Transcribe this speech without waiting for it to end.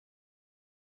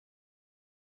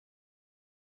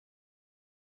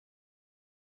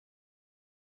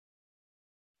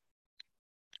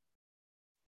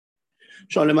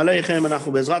שלום עליכם,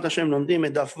 אנחנו בעזרת השם לומדים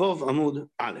את דף ו' עמוד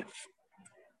א'.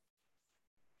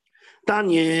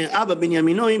 תניא, אבא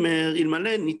בנימינו אומר,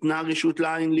 אלמלא ניתנה רשות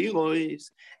לעין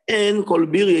לירויס, אין כל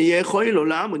בריא יכול לו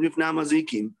לעמוד בפני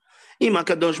המזיקים. אם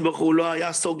הקדוש ברוך הוא לא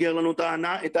היה סוגר לנו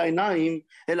את העיניים,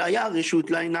 אלא היה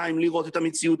רשות לעיניים לראות את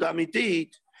המציאות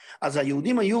האמיתית, אז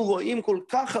היהודים היו רואים כל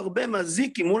כך הרבה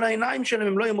מזיקים מול העיניים שלהם,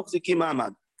 הם לא היו מחזיקים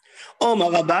מעמד.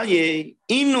 אומר אביי,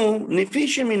 אינו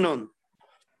נפיש מינון.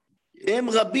 הם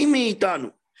רבים מאיתנו,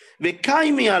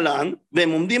 וקאי מעלן,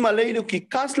 והם עומדים עלינו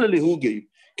ככסלה להוגי,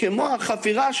 כמו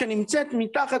החפירה שנמצאת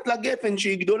מתחת לגפן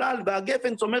שהיא גדולה,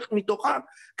 והגפן צומחת מתוכה,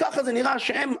 ככה זה נראה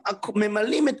שהם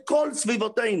ממלאים את כל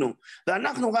סביבותינו,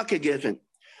 ואנחנו רק כגפן.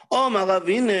 אומר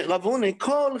רבוני,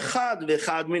 כל חד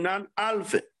וחד מינן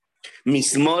אלפה,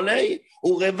 משמאלי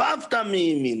ורבבת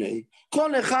מימיני,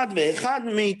 כל אחד ואחד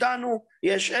מאיתנו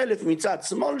יש 1,000 מצד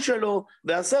שמאל שלו,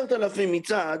 ו10,000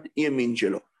 מצד ימין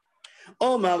שלו.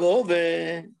 אומר רובה,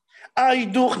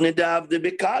 דוך נדב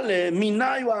דבקלה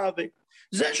מיני ואהבה.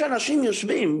 זה שאנשים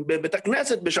יושבים בבית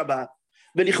הכנסת בשבת,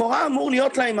 ולכאורה אמור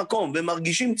להיות להם מקום,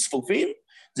 ומרגישים צפופים,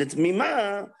 זה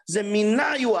תמימה, זה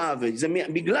מיני ואהבה, זה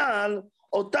בגלל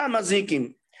אותם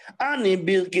מזיקים. אני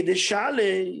בירקי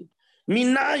דשאלי,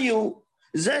 מיניו,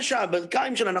 זה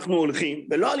שהברכיים שאנחנו הולכים,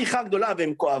 ולא הליכה גדולה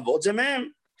והן כואבות, זה מהם.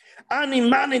 אני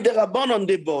מני דרבונון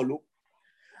דבולו,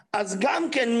 אז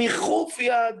גם כן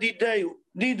מחופיה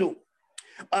דידו,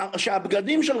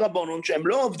 שהבגדים של רבונון, שהם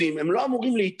לא עובדים, הם לא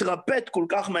אמורים להתרפט כל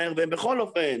כך מהר, והם בכל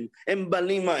אופן, הם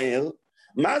בלים מהר.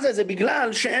 מה זה? זה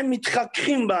בגלל שהם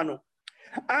מתחככים בנו.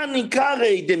 אני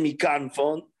קראי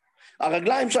דמיקנפון,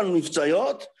 הרגליים שלנו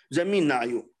מבצעיות, זה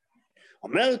מיניו.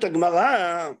 אומרת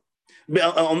הגמרא,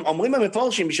 אומרים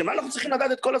המפורשים, בשביל מה אנחנו צריכים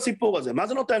לדעת את כל הסיפור הזה? מה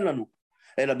זה נותן לנו?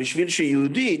 אלא בשביל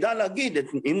שיהודי ידע להגיד,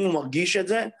 אם הוא מרגיש את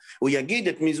זה, הוא יגיד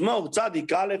את מזמור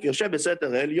צדיק א', יושב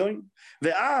בסתר עליון,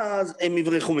 ואז הם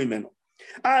יברחו ממנו.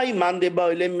 מאן דבא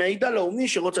למידע לו, מי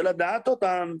שרוצה לדעת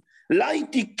אותם,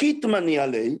 לייטי קיטמני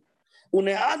עלי,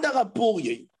 ונעדר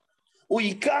הפוריי, הוא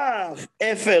ייקח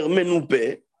אפר מנופה,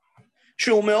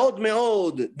 שהוא מאוד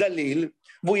מאוד דליל,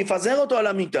 והוא יפזר אותו על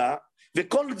המיטה,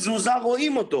 וכל תזוזה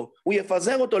רואים אותו, הוא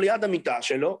יפזר אותו ליד המיטה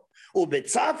שלו,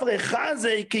 ובצפרי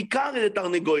חזי כיכר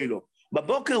לתרנגולו.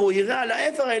 בבוקר הוא יראה על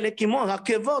האפר האלה כמו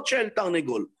הכבות של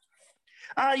תרנגול.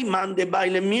 מאן דבאי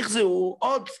למיחזהו,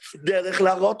 עוד דרך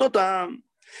להראות אותם.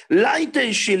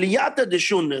 לייטי שלייתא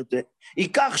דשונרתא,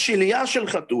 ייקח שליה של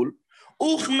חתול,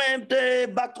 אוכמת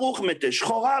בת רוחמתא,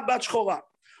 שחורה בת שחורה,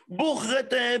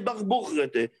 בוחרתא בת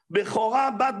בוחרתא, בכורה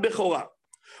בת בכורה.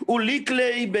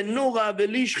 וליקלי בנורה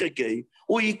ולישחקי,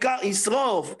 הוא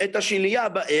ישרוף את השליה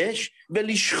באש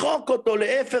ולשחוק אותו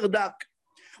לאפר דק.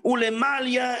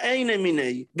 ולמליה אין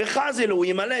מיני, וחזלו, הוא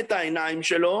ימלא את העיניים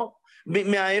שלו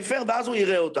מהאפר ואז הוא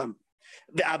יראה אותם.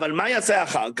 אבל מה יעשה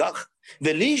אחר כך?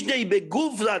 ולישדי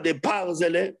בגופרא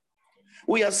דפרזלה,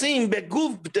 הוא ישים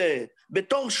בגופתה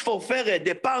בתור שפופרת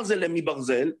דפרזלה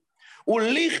מברזל,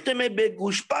 וליכתמה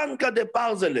בגושפנקה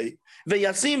דפרזלי,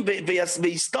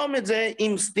 ויסתום את זה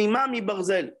עם סתימה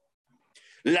מברזל.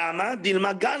 למה?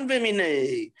 דילמגן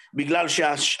ומיני, בגלל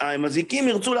שהמזיקים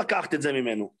ירצו לקחת את זה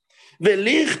ממנו.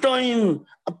 וליכתו עם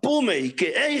פומי,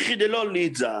 כאיכי דלא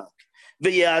ליצק,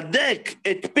 ויעדק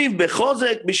את פיו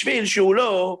בחוזק בשביל שהוא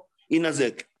לא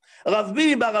ינזק. רב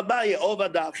ביבי בר אביי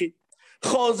עובד אחי,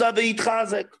 חוזה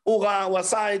והתחזק, הוא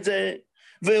עשה את זה,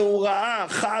 והוא ראה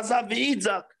חזה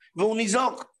והתזק, והוא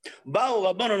ניזוק. באו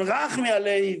רבונון רחמי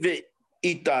עלי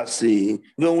ואיתסי,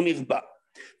 והוא נרפא.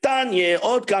 תניא,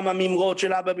 עוד כמה ממרות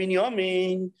של אבא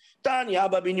בנימין. תניא,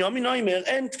 אבא בנימין אומר,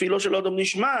 אין תפילו של אדם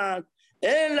נשמעת,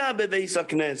 אלא בבית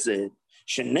הכנסת,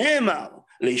 שנאמר,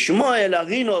 לשמוע אל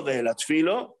הרינו ואל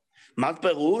התפילו. מה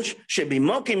פירוש?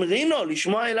 שבמוקים רינו,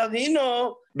 לשמוע אל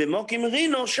הרינו, במוקים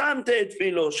רינו, שם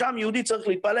תפילו, שם יהודי צריך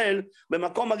להתפלל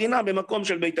במקום הרינה, במקום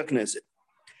של בית הכנסת.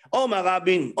 אומר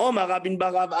רבין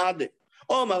ברב עדה,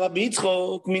 אומר רבי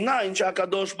יצחוק, מניין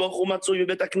שהקדוש ברוך הוא מצוי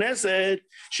בבית הכנסת,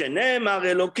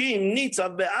 שנאמר אלוקים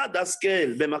ניצב בעד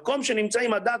השכל, במקום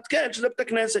שנמצאים עדת כל, שזה בית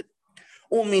הכנסת.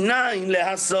 ומניין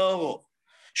להסורו,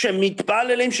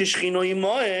 שמתפללים ששכינו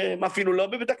עמהם, אפילו לא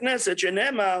בבית הכנסת,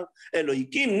 שנאמר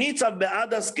אלוקים ניצב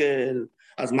בעד השכל.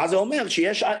 אז מה זה אומר?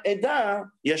 שיש עדה,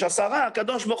 יש 10,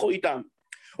 הקדוש ברוך הוא איתם.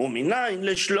 ומניין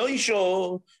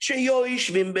לשלוישו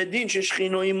שיושבים בדין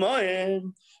ששכינו עמהם,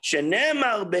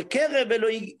 שנאמר בקרב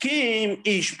אלוהיקים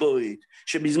איש פועט,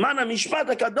 שבזמן המשפט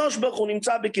הקדוש ברוך הוא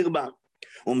נמצא בקרבם.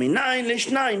 ומניין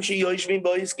לשניים שיושבים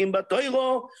בו עסקים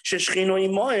בתוירו, ששכינו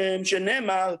עמהם,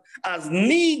 שנאמר אז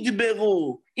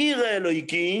נדברו עיר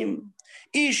אלוהיקים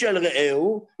איש אל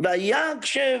רעהו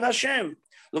ויקשב השם.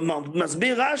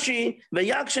 מסביר רש"י,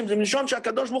 ויקשם זה מלשון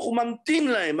שהקדוש ברוך הוא ממתין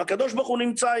להם, הקדוש ברוך הוא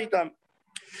נמצא איתם.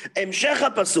 המשך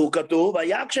הפסוק כתוב,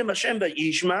 ויקשם השם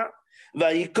וישמע,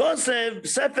 ויקוסב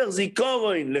ספר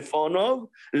זיכרון לפונוב,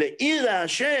 לעיר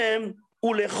השם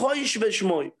ולחויש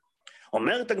ושמוי.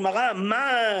 אומרת הגמרא,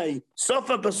 מהי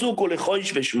סוף הפסוק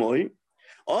ולחויש ושמוי?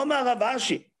 אומר רב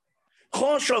אשי,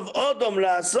 חושב אודום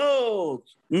לעשות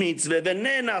מצווה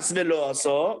וננס ולא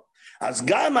עשו, אז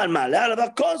גם על מעלה עליו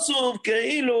הכוסוב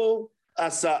כאילו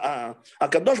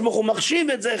הקדוש ברוך הוא מחשיב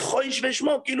את זה חויש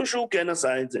ושמו כאילו שהוא כן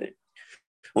עשה את זה.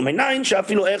 ומניין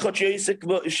שאפילו איכות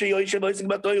שיועסק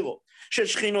בתוירו,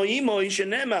 ששכינו עמוי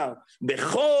שנאמר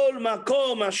בכל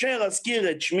מקום אשר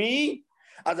אזכיר את שמי,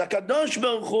 אז הקדוש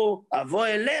ברוך הוא אבוא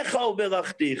אליך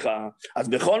וברכתיך. אז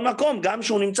בכל מקום, גם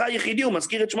שהוא נמצא יחידי, הוא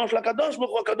מזכיר את שמו של הקדוש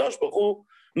ברוך הוא, הקדוש ברוך הוא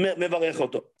מברך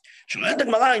אותו. שואלת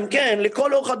הגמרא, אם כן,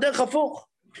 לכל אורך הדרך הפוך.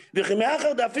 וכי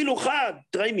מאחר דאפילו חד,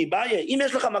 תראי מבעיה, אם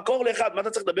יש לך מקור לאחד, מה אתה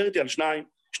צריך לדבר איתי על שניים?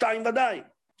 שתיים ודאי.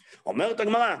 אומרת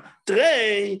הגמרא,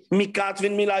 תראי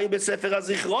מקטבין מילי בספר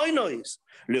הזיכרוינויס.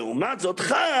 לעומת זאת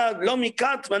חד, לא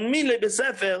מקטבין מילי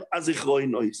בספר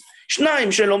הזיכרוינויס.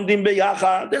 שניים שלומדים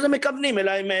ביחד, איזה מכוונים אל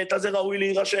האמת, אז זה ראוי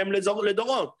להירשם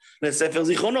לדורות, לספר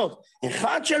זיכרונות.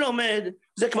 אחד שלומד,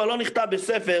 זה כבר לא נכתב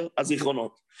בספר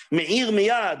הזיכרונות. מאיר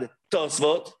מיד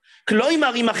תוספות,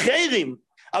 כלומר עם אחרים,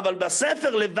 אבל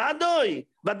בספר לבדוי,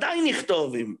 ודאי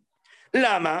נכתובים.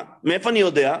 למה? מאיפה אני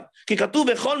יודע? כי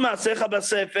כתוב בכל מעשיך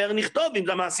בספר נכתובים,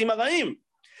 זה המעשים הרעים.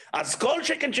 אז כל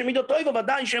שכן שמידותו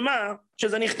ודאי שמה?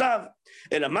 שזה נכתב.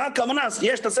 אלא מה הכוונה?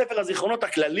 יש את הספר הזיכרונות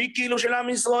הכללי כאילו של עם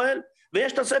ישראל,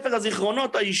 ויש את הספר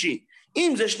הזיכרונות האישי.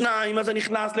 אם זה שניים, אז זה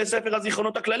נכנס לספר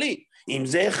הזיכרונות הכללי. אם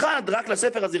זה אחד, רק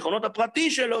לספר הזיכרונות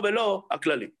הפרטי שלו ולא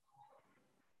הכללי.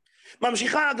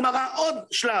 ממשיכה הגמרא עוד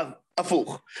שלב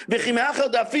הפוך. וכי מאחר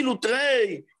דאפילו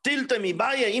תרי טילטה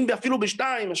מבעיה, אם אפילו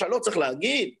בשתיים, מה שלא צריך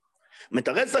להגיד,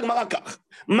 מתרץ הגמרא כך.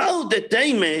 מהו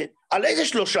דתימה, על איזה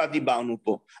שלושה דיברנו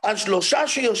פה? על שלושה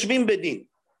שיושבים בדין.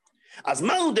 אז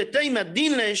מהו דתימה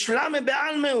דין לשלמה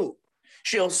בעלמהו?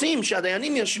 שעושים,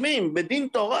 שהדיינים יושבים בדין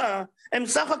תורה, הם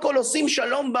סך הכל עושים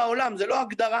שלום בעולם, זה לא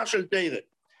הגדרה של תורה.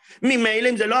 ממילא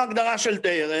אם זה לא הגדרה של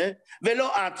תורה,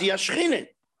 ולא עתי השכינה.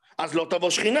 אז לא תבוא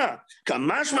שכינה.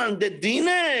 כמשמע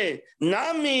דדינה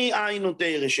נמי היינו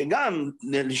תורה, שגם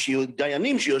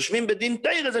דיינים שיושבים בדין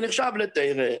תורה, זה נחשב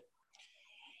לתורה.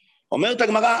 אומרת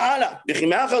הגמרא הלאה, וכי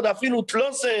מאחר דאפילו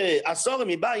תלוסה עשור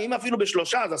מבאי, אם אפילו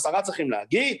בשלושה, אז 10 צריכים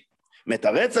להגיד.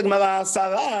 מתרץ הגמרא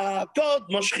 10 קוד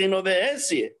מושכינו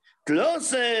ואסיה,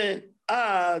 תלוסה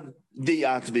עד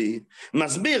דיאטבי.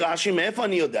 מסביר רש"י מאיפה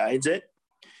אני יודע את זה?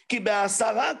 כי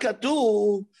ב10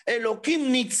 כתוב,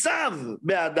 אלוקים ניצב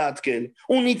בעדת כל,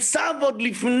 הוא ניצב עוד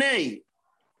לפני.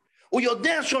 הוא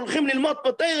יודע שהולכים ללמוד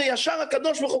פה תורה, ישר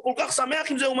הקדוש ברוך הוא כל כך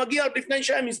שמח עם זה, הוא מגיע עוד לפני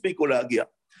שהם הספיקו להגיע.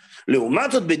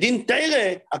 לעומת זאת בדין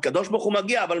תורה, הקדוש ברוך הוא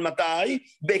מגיע, אבל מתי?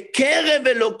 בקרב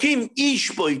אלוקים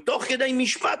איש פה, תוך כדי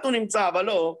משפט הוא נמצא, אבל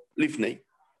לא לפני.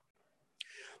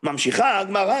 ממשיכה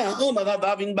הגמרא, אומר רב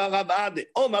אבין בר רב עדה,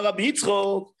 אומר רב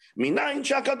יצחוק, מניין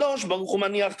שהקדוש ברוך הוא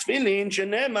מניח תפילין,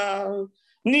 שנאמר,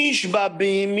 נשבע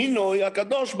בימינוי,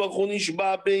 הקדוש ברוך הוא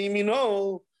נשבע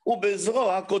בימינו,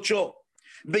 ובזרוע קודשו.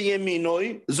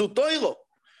 בימינוי זו תוירו.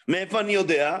 מאיפה אני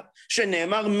יודע?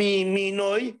 שנאמר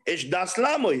מימינוי אש דס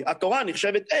למוי, התורה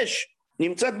נחשבת אש,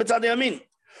 נמצאת בצד ימין.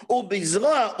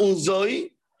 ובזרוע וזוי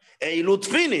אילו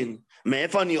תפילין.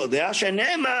 מאיפה אני יודע?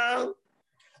 שנאמר,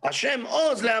 השם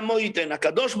עוז לעמו ייתן,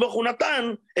 הקדוש ברוך הוא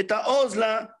נתן את העוז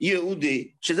ליהודי,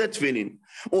 שזה תפילין.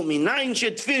 ומניין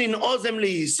שתפילין עוז הם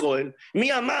לישראל,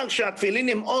 מי אמר שהתפילין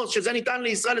הם עוז, שזה ניתן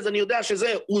לישראל, אז אני יודע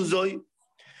שזה עוזוי.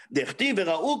 דכתיב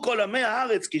וראו כל עמי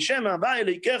הארץ, כי שם הבא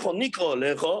אליקךו נקרא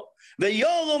לכו,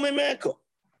 ויורו ממקו.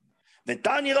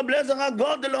 ותני רב אליעזר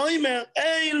הגודל אומר,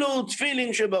 אילו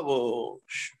תפילין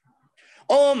שבראש.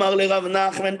 אומר לרב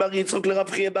נחמן בר יצחוק לרב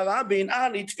חייא בר אבין,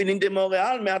 עלי תפילין דמורי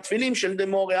עלמי, התפילין של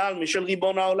דמורי עלמי, של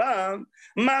ריבון העולם,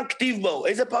 מה כתיב בו?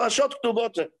 איזה פרשות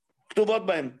כתובות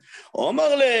בהם?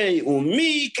 אומר לי,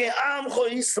 ומי כעמכו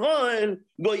ישראל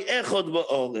גוי אחד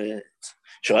באורץ.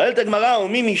 שואלת הגמרא,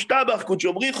 ומי משתבח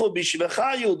קודשו בריחו בשבך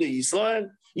יהודי ישראל?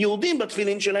 יהודים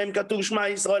בתפילין שלהם כתוב שמע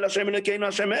ישראל השם אלוקינו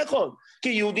השם אחד, כי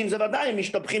יהודים זה ודאי, הם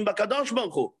משתבחים בקדוש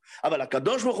ברוך הוא, אבל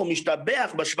הקדוש ברוך הוא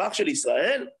משתבח בשבח של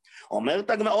ישראל? אומרת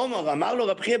הגמרא, אמר לו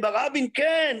רב חייא בר אבין,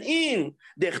 כן, אם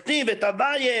דכתיב את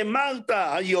הוויה אמרת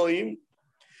היום,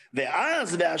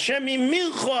 ואז והשם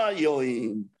ימירך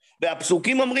היום,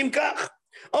 והפסוקים אומרים כך,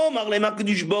 אומר להם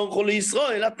הקדוש ברוך הוא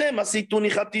לישראל, אתם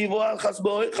עשיתוני חטיבו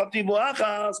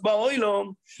אחס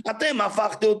באוילום, אתם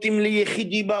הפכתם אותם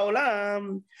ליחידי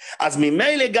בעולם, אז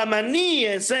ממילא גם אני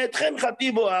אעשה אתכם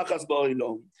חטיבו אחס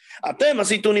באוילום. אתם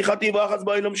עשיתוני חטיבו אחס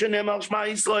באוילום, שנאמר שמע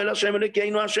ישראל השם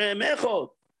אלוקינו השם אחד.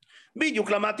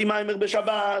 בדיוק למדתי מיימר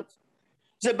בשבת.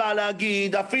 זה בא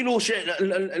להגיד אפילו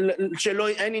שלא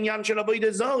אין עניין של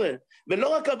עבודת זרה, ולא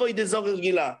רק עבודת זרה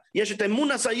רגילה, יש את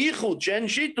אמונת הייחוד שאין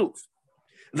שיתוף.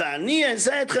 ואני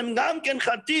אעשה אתכם גם כן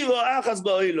חטיבו אחס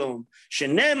באוילום,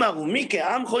 שנאמר ומי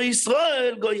כעמך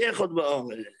ישראל גוי אחד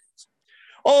בארץ.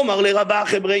 אומר לרבה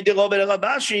חברי דרובה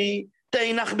לרבשי,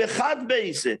 תנח בחד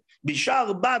בייסה,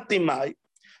 בשאר בתים מאי.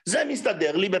 זה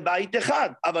מסתדר לי בבית אחד,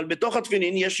 אבל בתוך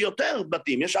התפילין יש יותר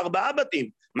בתים, יש 4 בתים.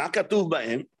 מה כתוב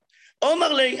בהם?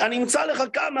 אומר לי, אני אמצא לך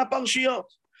כמה פרשיות.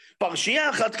 פרשייה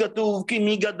אחת כתוב,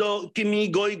 כי מי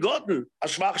גוי גודל,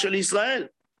 השבח של ישראל.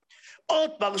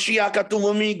 עוד פרשייה כתוב,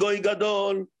 ומי גוי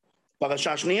גדול,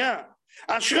 פרשה שנייה.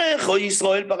 אשריך או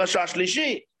ישראל, פרשה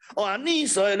שלישית. או אני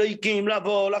ישראל הקים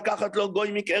לבוא, לקחת לו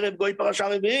גוי מקרב גוי, פרשה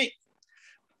רביעית.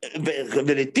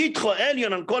 ולתיתחו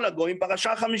עליון על כל הגויים,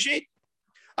 פרשה חמישית.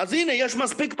 אז הנה, יש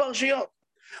מספיק פרשיות.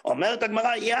 אומרת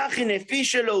הגמרא, יחי נפי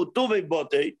שלו טובי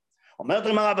בוטי. אומרת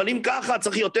הגמרא, אבל אם ככה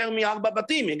צריך יותר מ4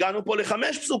 בתים, הגענו פה ל5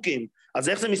 פסוקים. אז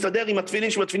איך זה מסתדר עם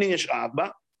התפילין שבתפילין יש 4?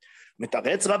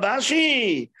 מתרץ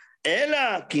רבשי, אלא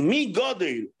כי מי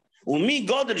גודל, ומי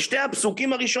גודל 2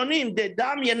 הפסוקים הראשונים,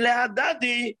 דדמיין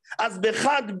להדדי, אז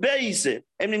בחד בייסה,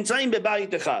 הם נמצאים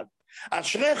בבית אחד.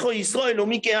 אשריך ישראל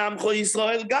ומי כעמך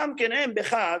ישראל, גם כן הם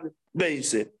בחד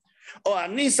בייסה. או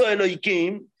הניסו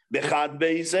אלוהיקים בחד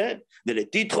בייסה,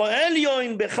 ולתיתחו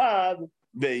עליון בחד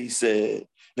בייסה.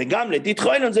 וגם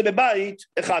לתיתחו עליון זה בבית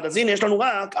אחד, אז הנה יש לנו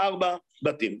רק 4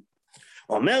 בתים.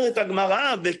 אומרת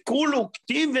הגמרא, וכולו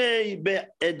כתיבי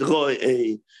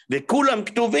באדרועי, וכולם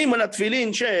כתובים על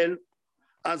התפילין של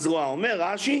הזרוע. אומר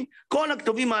רש"י, כל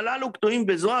הכתובים הללו כתובים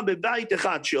בזרוע בבית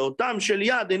אחד, שאותם של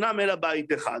יד אינם אלא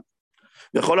בית אחד.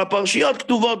 וכל הפרשיות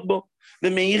כתובות בו.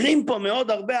 ומאירים פה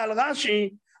מאוד הרבה על רש"י,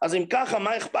 אז אם ככה,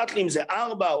 מה אכפת לי אם זה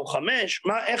 4 או 5?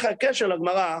 איך הקשר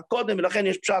לגמרא קודם, ולכן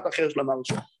יש פשט אחר של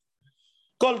המרשה.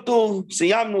 כל טוב,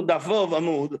 סיימנו דף ו'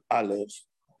 עמוד א'.